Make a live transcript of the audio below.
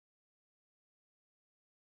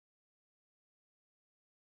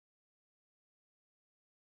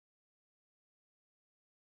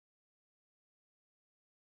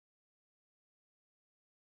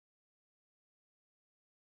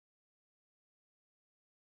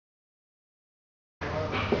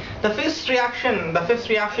The fifth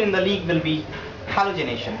reaction in the league will be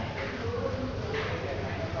halogenation.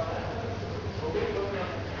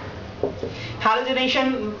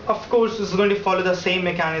 Halogenation, of course, is going to follow the same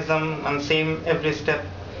mechanism and same every step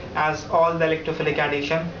as all the electrophilic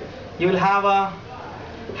addition. You will have a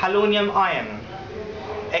halonium ion,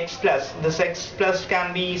 X plus. This X plus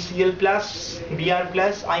can be Cl plus, Br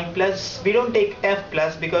plus, I plus. We don't take F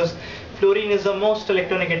plus because fluorine is the most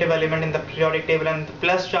electronegative element in the periodic table, and the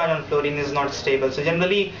plus charge on fluorine is not stable. So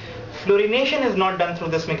generally, fluorination is not done through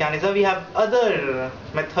this mechanism. We have other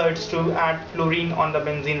methods to add fluorine on the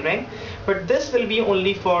benzene ring, but this will be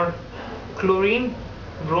only for chlorine,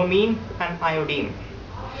 bromine, and iodine.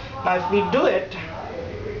 Now if we do it,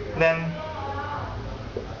 then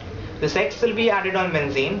this X will be added on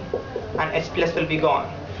benzene and H plus will be gone.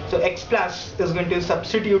 So X plus is going to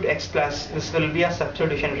substitute X plus. This will be a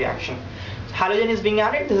substitution reaction. Halogen is being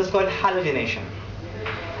added. This is called halogenation.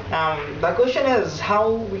 The question is,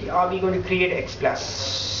 how are we going to create X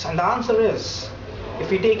plus? And the answer is,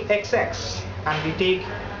 if we take XX and we take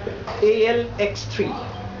AlX3,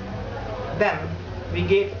 then we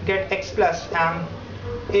get X plus and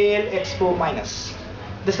AlX4 minus.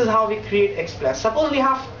 This is how we create X plus. Suppose we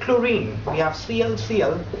have chlorine, we have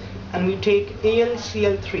ClCl, and we take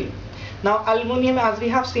AlCl3. Now aluminium, as we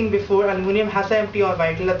have seen before, aluminium has an empty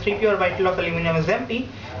orbital. The 3p orbital of aluminium is empty,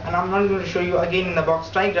 and I'm not going to show you again in the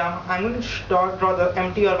box diagram. I'm going to draw the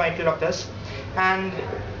empty orbital of this. And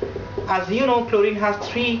as you know, chlorine has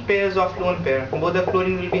 3 pairs of lone pair. Both the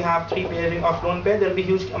chlorine will have 3 pairs of lone pair. There will be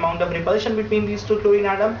huge amount of repulsion between these two chlorine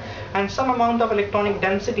atoms, and some amount of electronic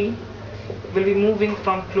density will be moving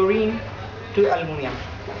from chlorine to aluminium.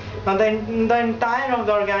 Now the entire of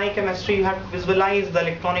the organic chemistry, you have to visualize the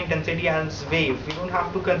electronic density as wave. We don't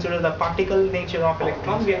have to consider the particle nature of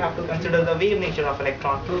electron, we have to consider the wave nature of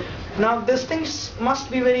electron. Now these things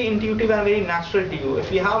must be very intuitive and very natural to you.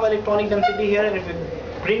 If you have electronic density here, and if you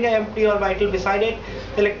bring an empty orbital beside it,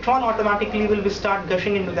 the electron automatically will start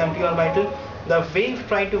gushing into the empty orbital. The wave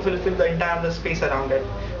try to fulfill the entire space around it.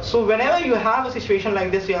 So whenever you have a situation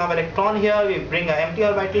like this, you have electron here, we bring an empty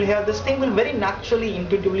orbital here, this thing will very naturally,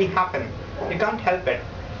 intuitively happen. You can't help it.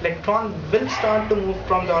 Electron will start to move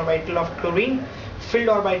from the orbital of chlorine, filled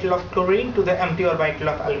orbital of chlorine, to the empty orbital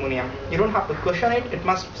of aluminium. You don't have to question it, it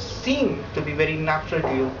must seem to be very natural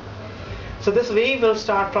to you. So this wave will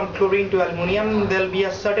start from chlorine to aluminium. There will be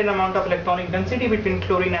a certain amount of electronic density between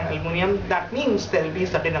chlorine and aluminium. That means there will be a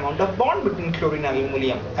certain amount of bond between chlorine and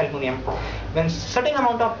aluminium. When certain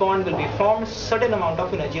amount of bond will be formed, certain amount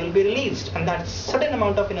of energy will be released, and that certain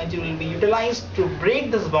amount of energy will be utilized to break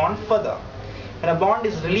this bond further. When a bond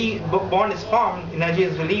is formed, energy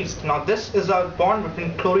is released. Now this is a bond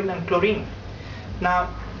between chlorine and chlorine. Now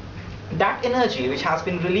that energy which has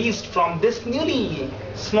been released from this newly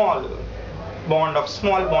small bond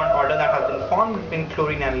order that has been formed between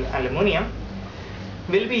chlorine and aluminium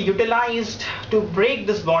will be utilized to break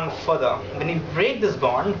this bond further. When you break this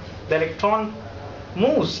bond, the electron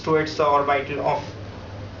moves towards the orbital of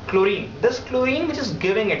chlorine. This chlorine which is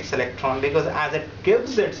giving its electron, because as it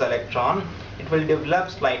gives its electron, it will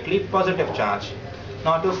develop slightly positive charge.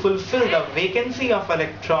 Now to fulfill the vacancy of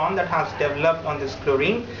electron that has developed on this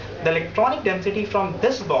chlorine, the electronic density from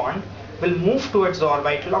this bond will move towards the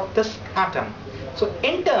orbital of this atom. So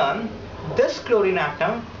in turn, this chlorine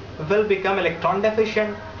atom will become electron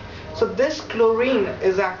deficient. So this chlorine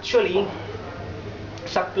is actually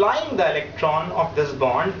supplying the electron of this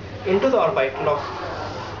bond into the orbital of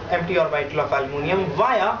empty orbital of aluminium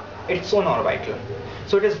via its own orbital.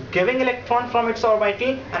 So it is giving electron from its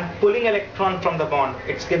orbital and pulling electron from the bond.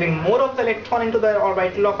 It's giving more of the electron into the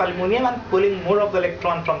orbital of aluminium and pulling more of the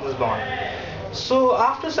electron from this bond. So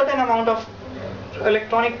after certain amount of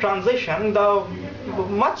electronic transition,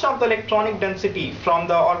 much of the electronic density from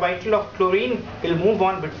the orbital of chlorine will move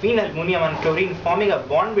on between aluminium and chlorine, forming a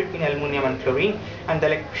bond between aluminium and chlorine, and the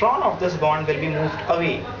electron of this bond will be moved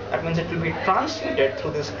away. That means it will be transmitted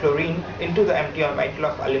through this chlorine into the empty orbital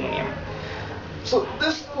of aluminium. So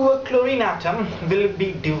this poor chlorine atom will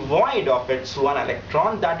be devoid of its one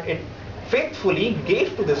electron that it faithfully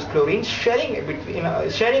gave to this chlorine, sharing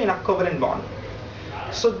an equivalent bond.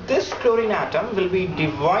 So this chlorine atom will be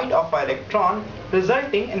devoid of an electron,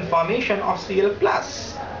 resulting in formation of Cl+.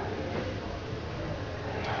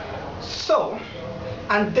 So,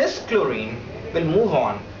 and this chlorine will move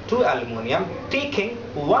on to aluminium, taking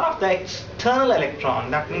one of the external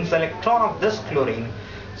electron, that means the electron of this chlorine.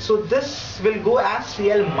 So this will go as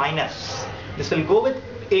Cl-. This will go with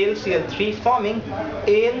AlCl3, forming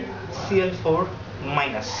AlCl4-.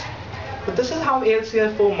 So this is how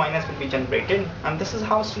AlCl4- will be generated, and this is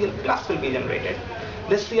how Cl+ will be generated.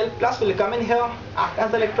 This Cl plus will come in here, act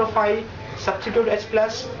as the electrophile, substitute H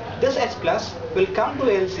plus. This H plus will come to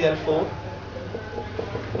AlCl4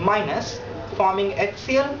 minus, forming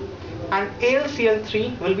HCl, and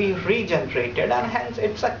AlCl3 will be regenerated, and hence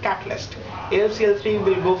it's a catalyst. AlCl3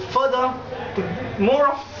 will go further to more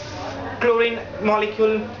of chlorine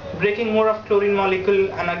molecule, breaking more of chlorine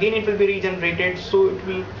molecule, and again it will be regenerated, so it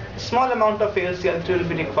will small amount of AlCl3 will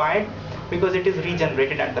be required because it is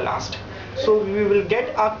regenerated at the last. So we will get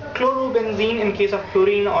a chlorobenzene in case of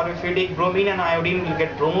chlorine, or if you take bromine and iodine, we'll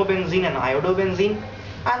get bromobenzene and iodobenzene,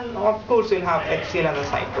 and of course we'll have HCl as a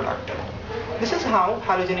side product. This is how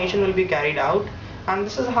halogenation will be carried out, and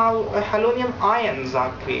this is how halonium ions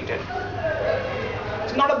are created.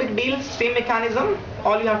 It's not a big deal, same mechanism.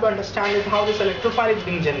 All you have to understand is how this electrophile is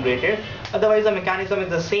being generated. Otherwise the mechanism is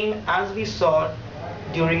the same as we saw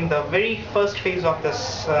during the very first phase of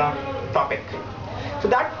this topic. So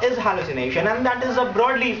that is halogenation, and that is a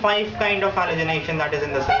broadly 5 kind of halogenation that is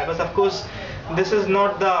in the syllabus. Of course, this is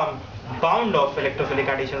not the bound of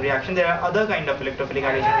electrophilic addition reaction. There are other kind of electrophilic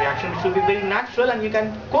addition reaction which will be very natural, and you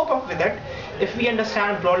can cope up with it if we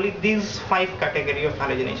understand broadly these 5 category of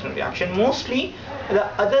halogenation reaction. Mostly the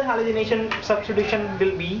other halogenation substitution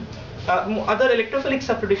will be other electrophilic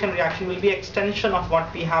substitution reaction will be extension of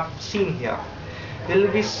what we have seen here. We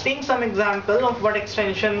will be seeing some example of what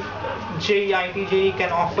extension IIT JEE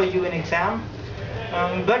can offer you in exam.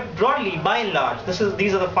 But broadly, by and large,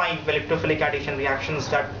 these are the 5 electrophilic addition reactions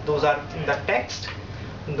those are in the text.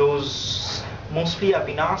 Those mostly have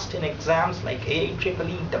been asked in exams like IIT JEE,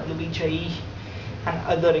 WB JEE, and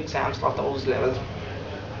other exams of those levels.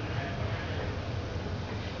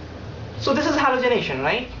 So this is halogenation,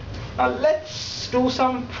 right? Now let's do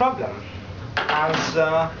some problem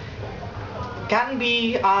as can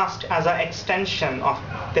be asked as an extension of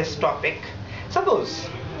this topic. Suppose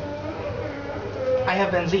I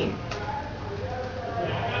have benzene.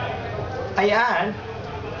 I add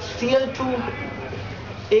Cl2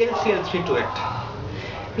 AlCl3 to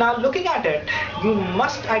it. Now looking at it, you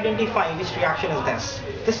must identify which reaction is this.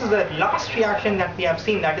 This is the last reaction that we have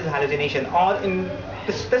seen, that is halogenation,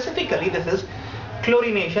 or specifically this is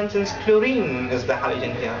chlorination, since chlorine is the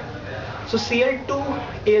halogen here. So Cl2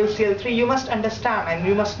 AlCl3, you must understand and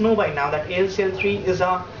you must know by now that AlCl3 is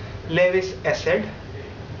a Lewis acid.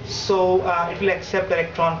 So it will accept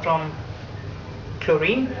electron from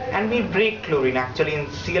chlorine, and we break chlorine actually in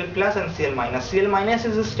Cl plus and Cl minus. Cl minus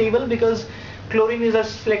is stable because chlorine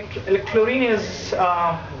is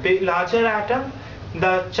a larger atom.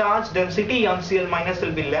 The charge density on Cl minus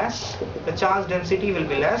will be less. The charge density will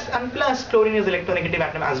be less, and plus chlorine is electronegative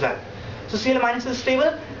atom as well. So Cl minus is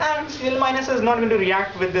stable, and Cl minus is not going to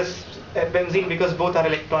react with this benzene because both are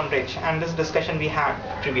electron rich, and this discussion we had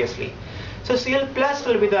previously. So Cl plus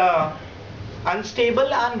will be the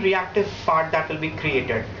unstable and reactive part that will be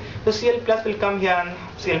created. So Cl plus will come here, and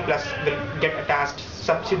Cl plus will get attached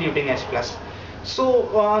substituting H plus. So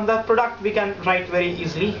the product we can write very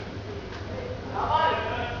easily.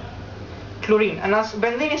 Chlorine, and as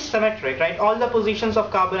benzene is symmetric, right? All the positions of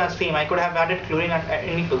carbon are same. I could have added chlorine at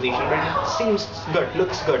any position, but it seems good,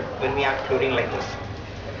 looks good when we add chlorine like this.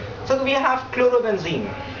 So we have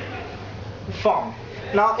chlorobenzene formed.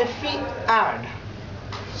 Now if we add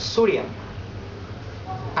sodium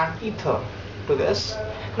and ether to this,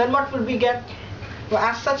 then what will we get? Well,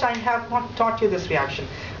 as such I have not taught you this reaction,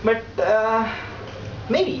 but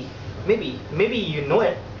maybe you know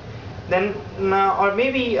it. Then or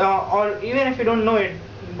maybe or even if you don't know it,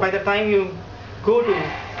 by the time you go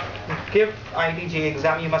to give IIT JEE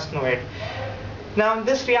exam, you must know it. Now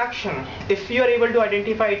this reaction, if you are able to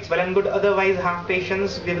identify, it's well and good, otherwise have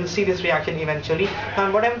patience, we will see this reaction eventually.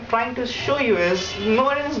 And what I'm trying to show you is, no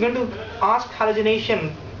one is going to ask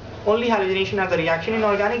halogenation, only halogenation as a reaction. In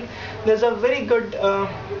organic, there's a very good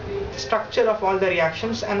structure of all the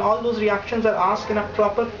reactions, and all those reactions are asked in a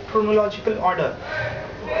proper chronological order.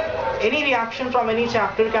 Any reaction from any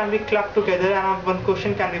chapter can be clubbed together, and one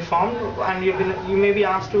question can be formed, and you may be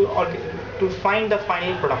asked to find the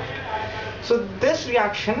final product. So this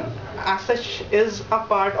reaction as such is a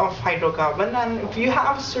part of hydrocarbon, and if you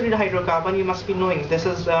have studied hydrocarbon, you must be knowing this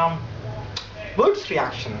is Wood's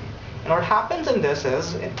reaction. And what happens in this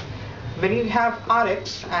is, when you have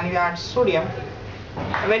Rx and you add sodium,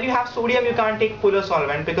 when you have sodium you can't take polar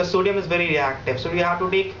solvent because sodium is very reactive. So you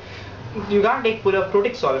can't take polar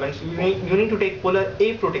protic solvents. You need to take polar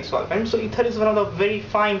aprotic solvent. So ether is one of the very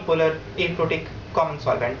fine polar aprotic common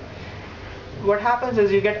solvent. What happens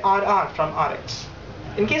is you get RR from Rx.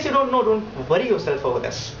 In case you don't know, don't worry yourself over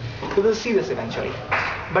this. You will see this eventually.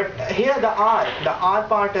 But here the R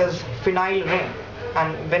part is phenyl ring,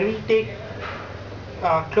 and when we take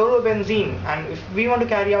chlorobenzene, and if we want to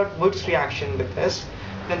carry out Wood's reaction with this,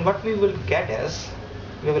 then what we will get is,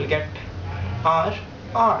 we will get R,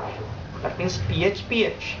 R. That means pH,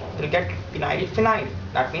 pH. We'll get phenyl, phenyl.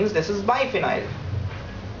 That means this is biphenyl.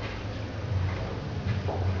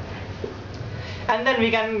 And then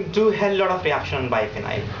we can do a hell lot of reaction on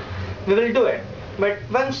biphenyl. We will do it. But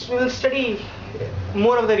once we will study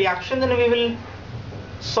more of the reaction, then we will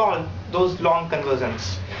solve those long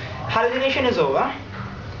conversions. Halogenation is over.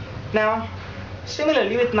 Now,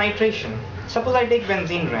 similarly with nitration, suppose I take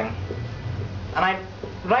benzene ring and I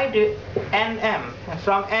write it NM.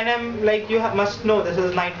 From NM, like you must know, this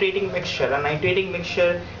is nitrating mixture. A nitrating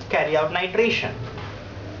mixture carry out nitration.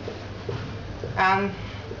 And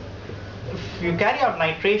if you carry out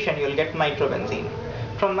nitration, you will get nitrobenzene.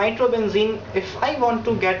 From nitrobenzene, if I want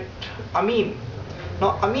to get amine,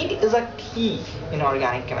 now amine is a key in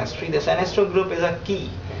organic chemistry. This NH2 group is a key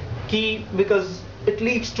because it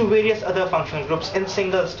leads to various other functional groups in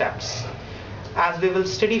single steps. As we will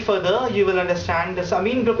study further, you will understand this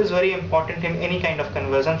amine group is very important in any kind of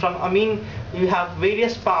conversion. From amine, you have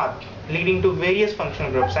various paths leading to various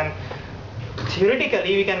functional groups, and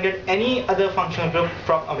theoretically we can get any other functional group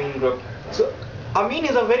from amine group. So amine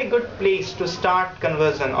is a very good place to start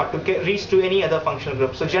conversion or to reach to any other functional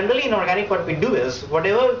group. So generally in organic, what we do is,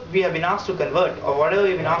 whatever we have been asked to convert or whatever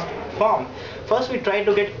we've been asked to form, first we try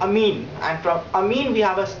to get amine, and from amine we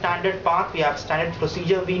have a standard path, we have standard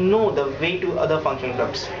procedure, we know the way to other functional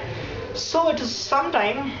groups. So it is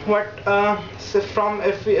sometime what so from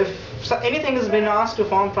if anything has been asked to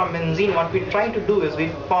form from benzene, what we try to do is we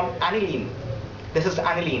form aniline. This is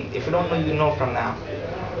aniline. If you don't know, you know from now.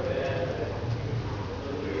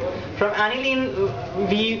 From aniline,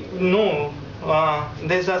 we know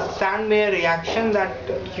there's a Sandmeyer reaction that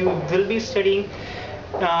you will be studying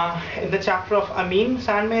in the chapter of amine.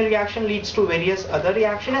 Sandmeyer reaction leads to various other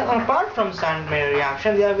reactions, and apart from Sandmeyer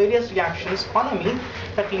reaction, there are various reactions on amine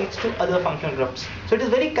that leads to other functional groups. So it is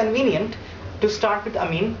very convenient to start with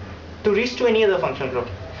amine to reach to any other functional group.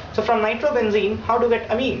 So from nitrobenzene, how to get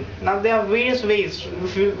amine? Now there are various ways.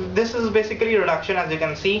 This is basically reduction. As you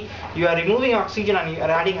can see, you are removing oxygen and you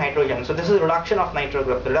are adding hydrogen. So this is reduction of nitro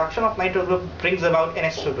group. The reduction of nitro group brings about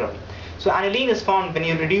NH2 group. So aniline is formed when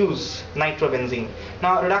you reduce nitrobenzene.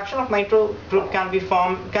 Now reduction of nitro group can be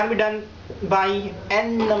done by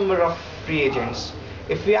n number of reagents.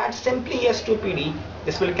 If we add simply S2PD,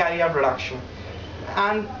 this will carry out reduction.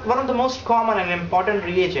 And one of the most common and important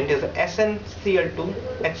reagent is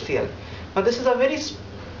SnCl2HCl. Now this is a very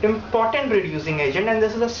important reducing agent, and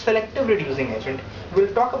this is a selective reducing agent.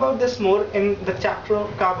 We'll talk about this more in the chapter of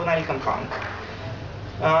carbonyl compound,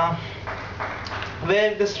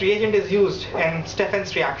 where this reagent is used in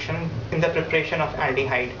Stephen's reaction in the preparation of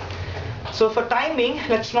aldehyde. So for time being,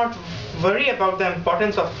 let's not worry about the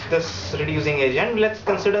importance of this reducing agent. Let's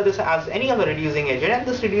consider this as any other reducing agent, and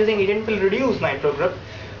this reducing agent will reduce nitro group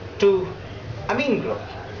to amine group.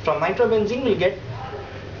 From nitrobenzene we'll get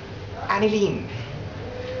aniline.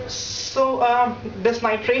 So this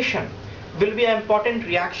nitration will be an important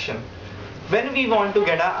reaction when we want to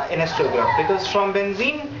get a NH2 group, because from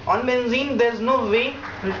benzene, on benzene there's no way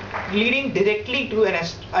leading directly to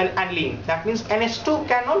aniline. That means NH2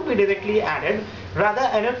 cannot be directly added, rather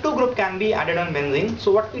NO2 group can be added on benzene.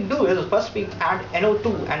 So what we do is first we add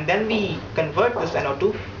NO2 and then we convert this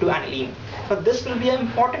NO2 to aniline. So this will be an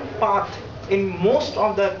important path in most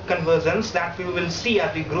of the conversions that we will see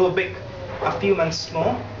as we grow big a few months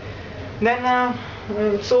more. Then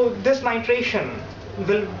so this nitration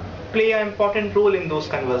will play an important role in those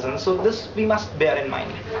conversions. So this we must bear in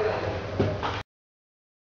mind.